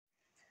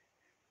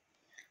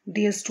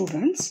Dear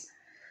students,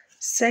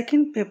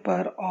 second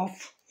paper of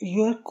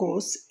your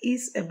course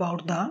is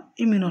about the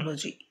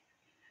immunology.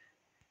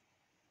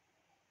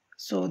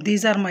 So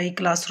these are my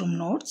classroom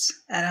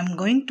notes and I'm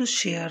going to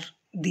share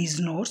these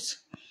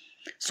notes.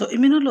 So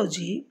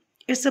immunology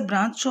is a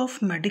branch of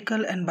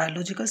medical and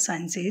biological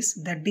sciences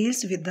that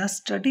deals with the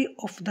study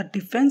of the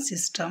defense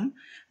system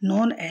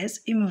known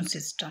as immune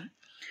system.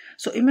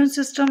 So immune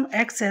system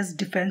acts as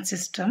defense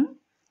system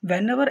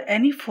whenever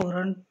any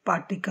foreign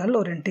particle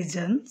or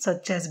antigen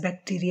such as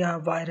bacteria,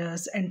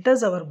 virus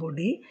enters our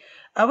body.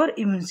 Our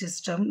immune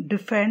system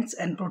defends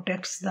and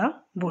protects the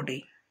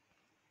body.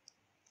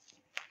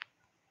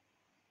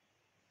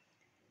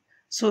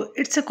 So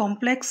it's a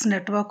complex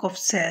network of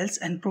cells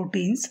and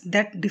proteins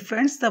that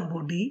defends the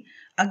body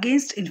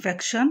against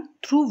infection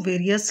through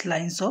various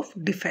lines of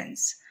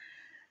defense.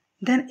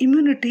 Then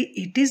immunity,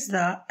 it is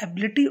the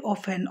ability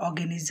of an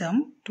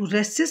organism to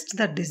resist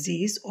the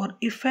disease or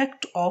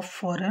effect of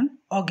foreign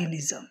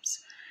organisms.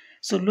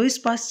 So Louis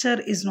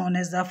Pasteur is known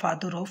as the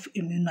father of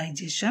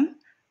immunization.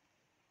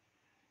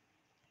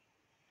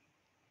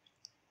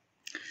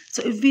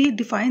 So if we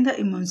define the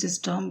immune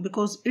system,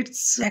 because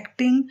it's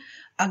acting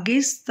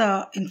against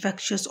the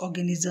infectious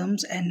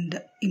organisms and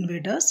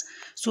invaders,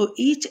 so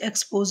each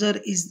exposure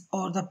is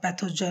or the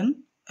pathogen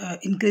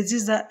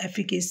increases the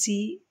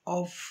efficacy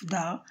of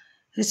the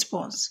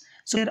response.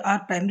 So there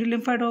are primary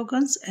lymphoid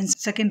organs and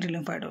secondary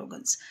lymphoid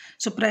organs.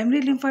 So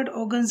primary lymphoid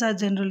organs are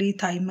generally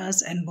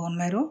thymus and bone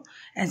marrow,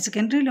 and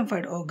secondary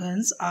lymphoid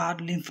organs are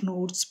lymph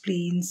nodes,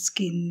 spleen,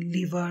 skin,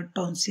 liver,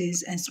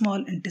 tonsils, and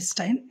small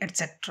intestine,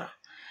 etc.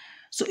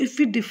 So if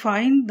we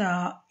define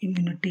the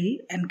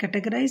immunity and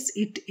categorize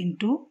it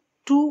into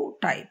two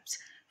types,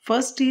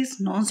 first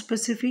is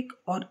non-specific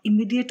or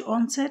immediate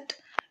onset,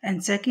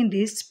 and second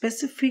is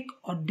specific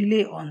or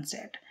delay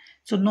onset.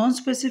 So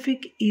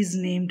non-specific is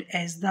named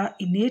as the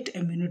innate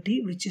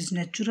immunity, which is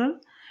natural,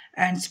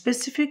 and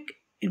specific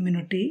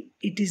immunity,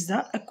 it is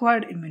the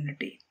acquired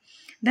immunity.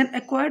 Then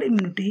acquired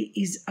immunity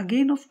is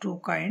again of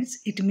two kinds.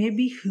 It may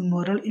be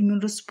humoral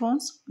immune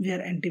response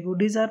where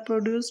antibodies are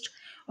produced,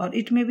 or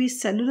it may be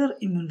cellular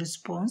immune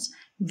response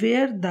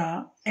where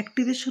the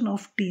activation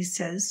of T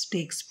cells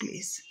takes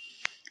place.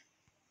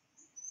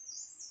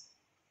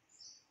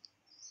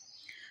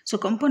 So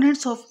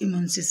components of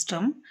immune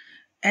system,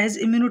 as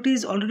immunity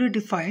is already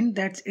defined,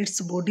 that's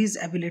its body's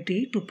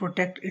ability to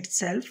protect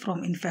itself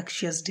from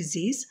infectious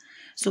disease.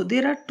 So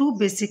there are two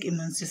basic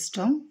immune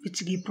systems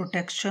which give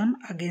protection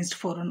against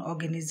foreign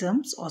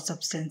organisms or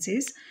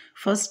substances.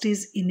 First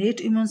is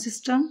innate immune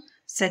system.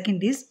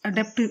 Second is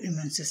adaptive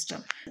immune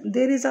system.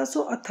 There is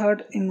also a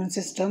third immune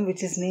system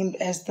which is named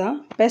as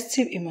the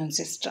passive immune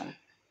system.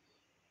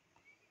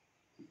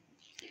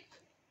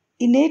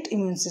 Innate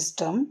immune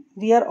system,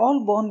 we are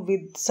all born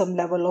with some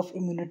level of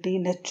immunity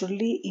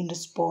naturally in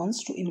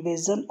response to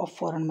invasion of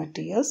foreign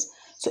materials.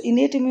 So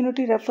innate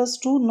immunity refers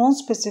to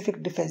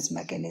non-specific defense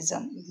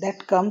mechanism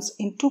that comes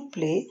into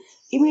play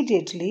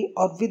immediately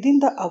or within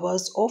the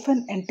hours of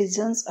an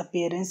antigen's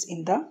appearance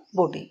in the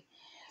body.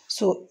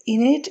 So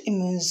innate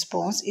immune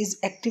response is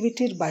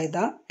activated by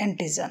the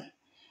antigen.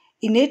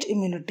 Innate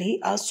immunity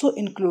also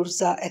includes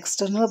the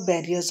external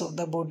barriers of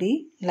the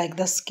body like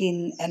the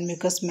skin and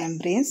mucous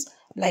membranes,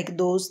 like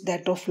those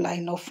that of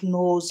line of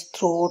nose,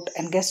 throat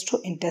and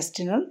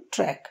gastrointestinal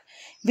tract,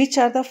 which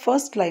are the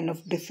first line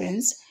of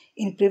defense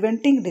in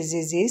preventing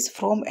diseases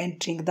from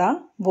entering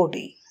the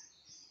body.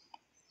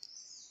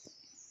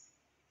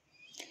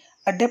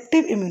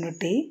 Adaptive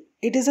immunity,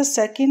 it is a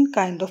second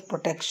kind of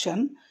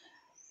protection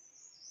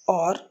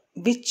or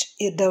which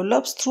it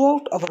develops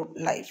throughout our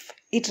life.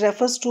 It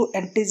refers to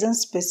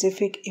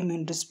antigen-specific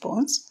immune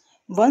response.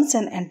 Once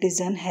an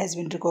antigen has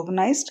been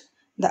recognized,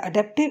 the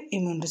adaptive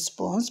immune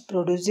response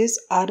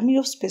produces army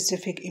of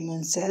specific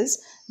immune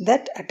cells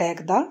that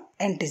attack the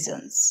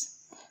antigens.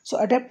 So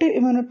adaptive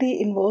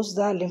immunity involves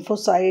the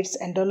lymphocytes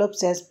and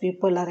develops as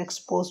people are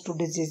exposed to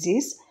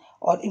diseases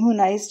or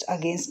immunized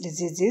against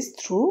diseases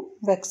through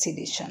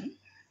vaccination.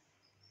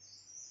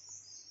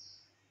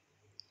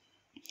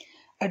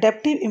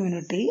 Adaptive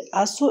immunity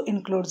also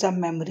includes a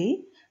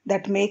memory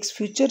that makes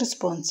future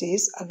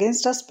responses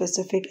against a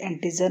specific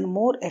antigen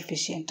more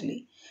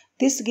efficiently.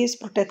 This gives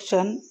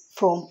protection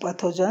from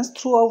pathogens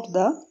throughout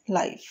the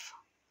life.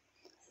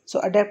 So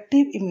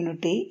adaptive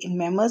immunity in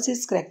mammals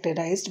is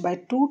characterized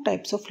by two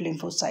types of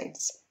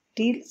lymphocytes,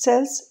 T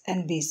cells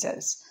and B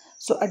cells.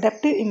 So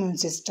adaptive immune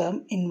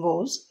system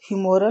involves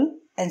humoral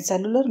and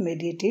cellular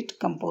mediated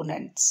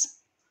components.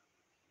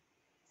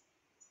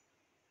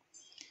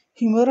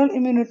 Humoral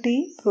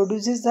immunity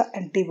produces the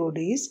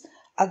antibodies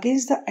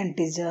against the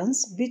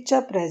antigens which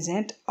are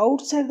present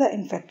outside the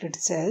infected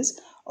cells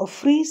or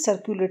free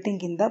circulating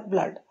in the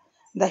blood.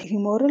 The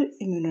humoral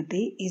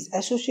immunity is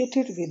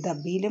associated with the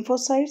B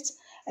lymphocytes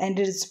and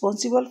is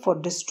responsible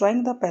for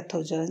destroying the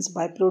pathogens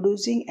by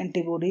producing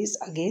antibodies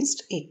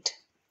against it.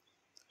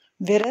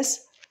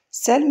 Whereas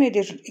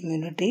Cell-mediated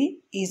immunity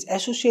is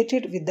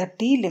associated with the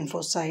T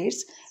lymphocytes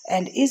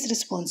and is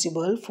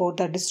responsible for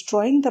the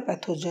destroying the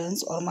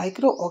pathogens or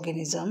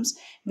microorganisms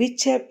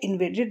which have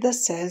invaded the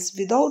cells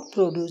without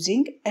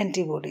producing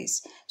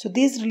antibodies. So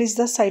these release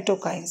the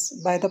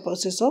cytokines by the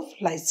process of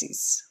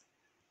lysis.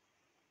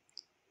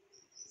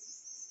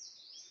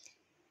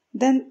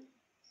 Then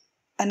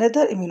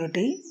another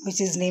immunity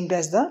which is named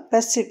as the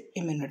passive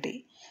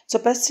immunity. So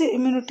passive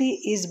immunity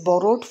is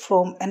borrowed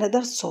from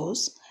another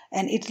source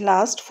and it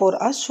lasts for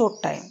a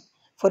short time.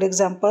 For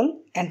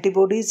example,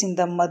 antibodies in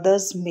the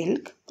mother's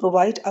milk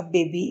provide a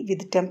baby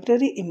with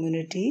temporary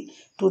immunity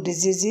to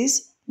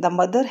diseases the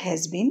mother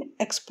has been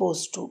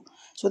exposed to.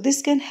 So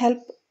this can help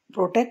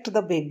protect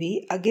the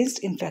baby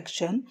against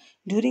infection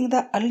during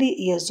the early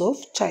years of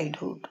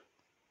childhood.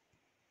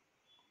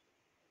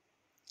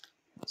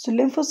 So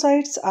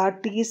lymphocytes are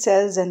T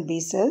cells and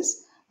B cells.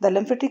 The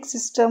lymphatic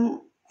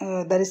system,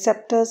 the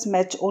receptors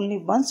match only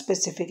one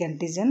specific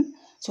antigen.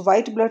 So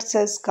white blood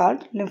cells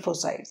called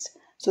lymphocytes.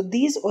 So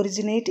these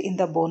originate in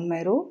the bone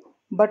marrow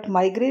but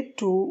migrate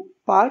to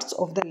parts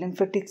of the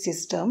lymphatic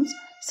systems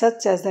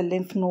such as the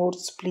lymph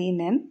nodes,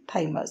 spleen and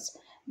thymus.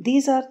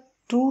 These are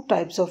two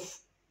types of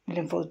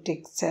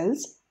lymphatic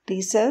cells,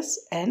 T cells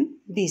and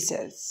B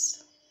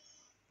cells.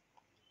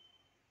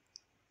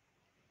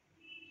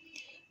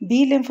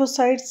 B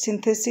lymphocyte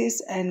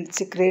synthesis and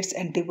secretes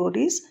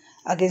antibodies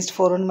against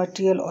foreign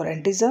material or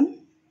antigen.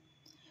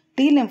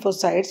 T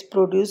lymphocytes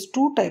produce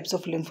two types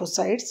of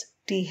lymphocytes,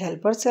 T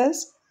helper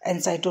cells and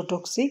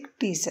cytotoxic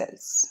T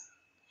cells.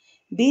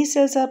 B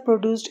cells are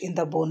produced in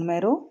the bone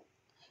marrow.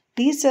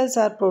 T cells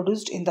are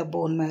produced in the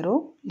bone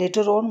marrow,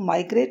 later on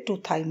migrate to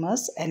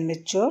thymus and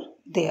mature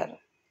there.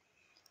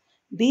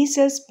 B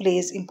cells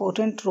plays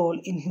important role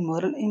in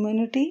humoral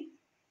immunity.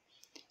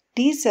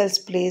 T cells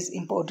plays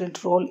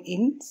important role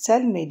in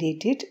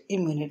cell-mediated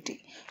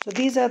immunity. So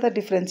these are the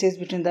differences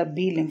between the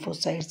B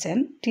lymphocytes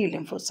and T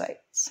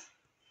lymphocytes.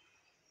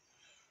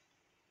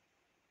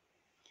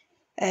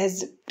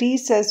 As T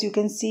cells, you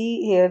can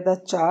see here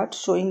the chart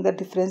showing the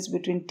difference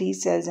between T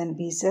cells and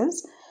B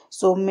cells.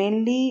 So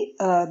mainly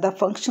the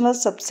functional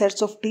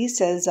subsets of T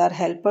cells are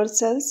helper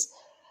cells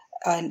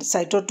and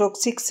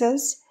cytotoxic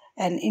cells,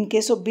 and in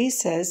case of B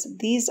cells,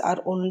 these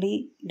are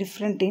only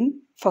different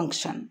in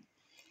function.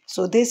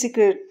 So T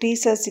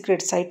cells secrete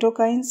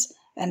cytokines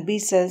and B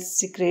cells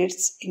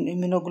secretes in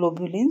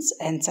immunoglobulins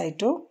and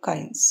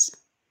cytokines.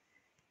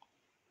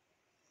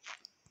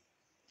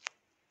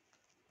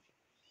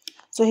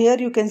 So here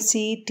you can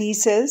see T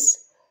cells.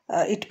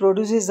 It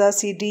produces the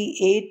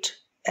CD8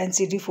 and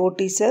CD4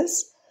 T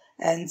cells,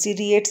 and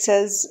CD8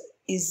 cells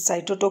is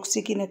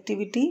cytotoxic in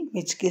activity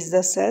which kills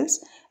the cells,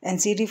 and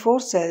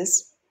CD4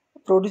 cells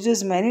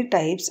produces many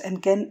types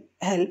and can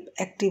help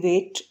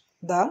activate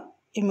the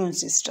immune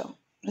system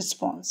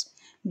response.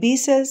 B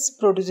cells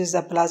produces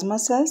the plasma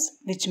cells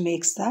which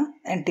makes the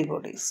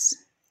antibodies.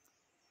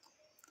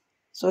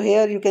 So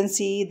here you can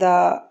see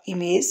the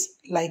image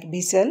like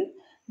B cell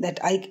that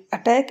I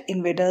attack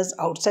invaders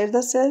outside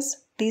the cells.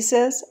 T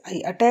cells,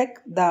 I attack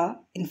the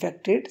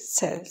infected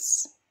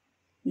cells.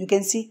 You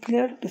can see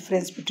clear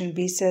difference between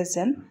B cells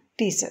and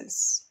T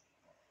cells.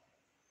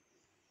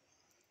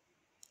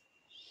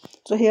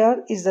 So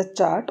here is the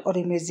chart or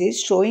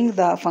images showing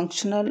the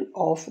functional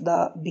of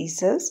the B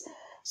cells.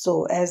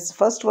 So as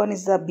first one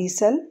is the B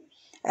cell,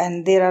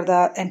 and there are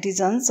the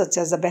antigens such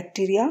as the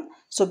bacteria.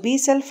 So B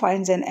cell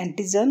finds an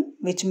antigen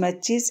which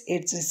matches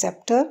its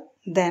receptor,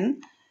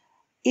 then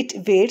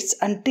it waits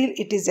until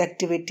it is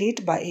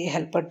activated by a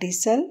helper T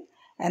cell,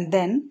 and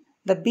then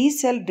the B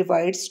cell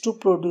divides to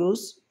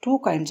produce two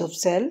kinds of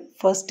cell.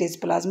 First is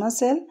plasma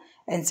cell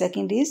and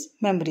second is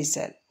memory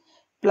cell.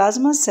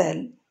 Plasma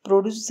cell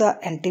produces the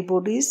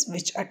antibodies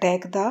which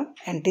attack the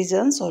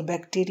antigens or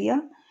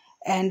bacteria,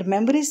 and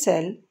memory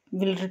cell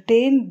will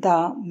retain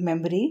the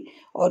memory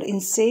or in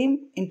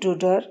same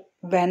intruder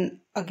when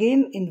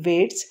again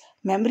invades.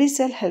 Memory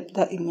cell help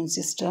the immune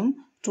system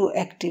to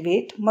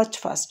activate much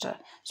faster.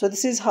 So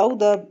this is how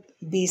the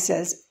B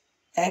cells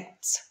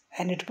acts,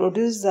 and it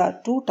produces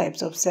the two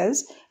types of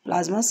cells,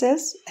 plasma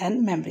cells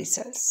and memory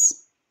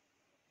cells.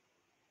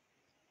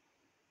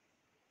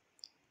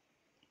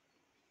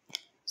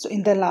 So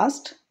in the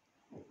last,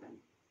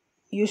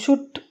 you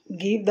should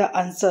give the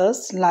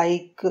answers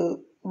like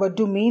what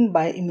do you mean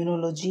by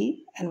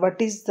immunology and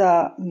what is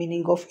the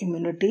meaning of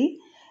immunity,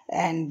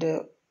 and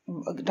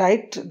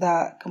write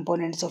the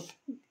components of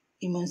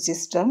immune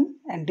system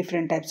and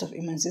different types of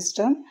immune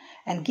system,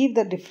 and give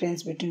the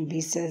difference between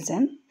B cells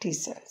and T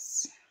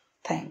cells.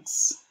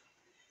 Thanks.